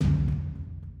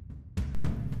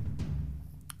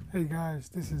Hey guys,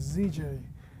 this is ZJ,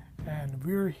 and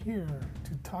we're here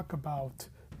to talk about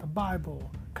the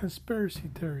Bible, conspiracy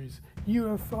theories,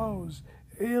 UFOs,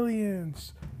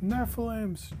 aliens,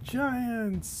 Nephilims,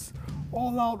 giants,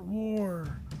 all out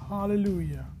war.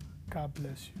 Hallelujah. God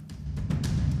bless you.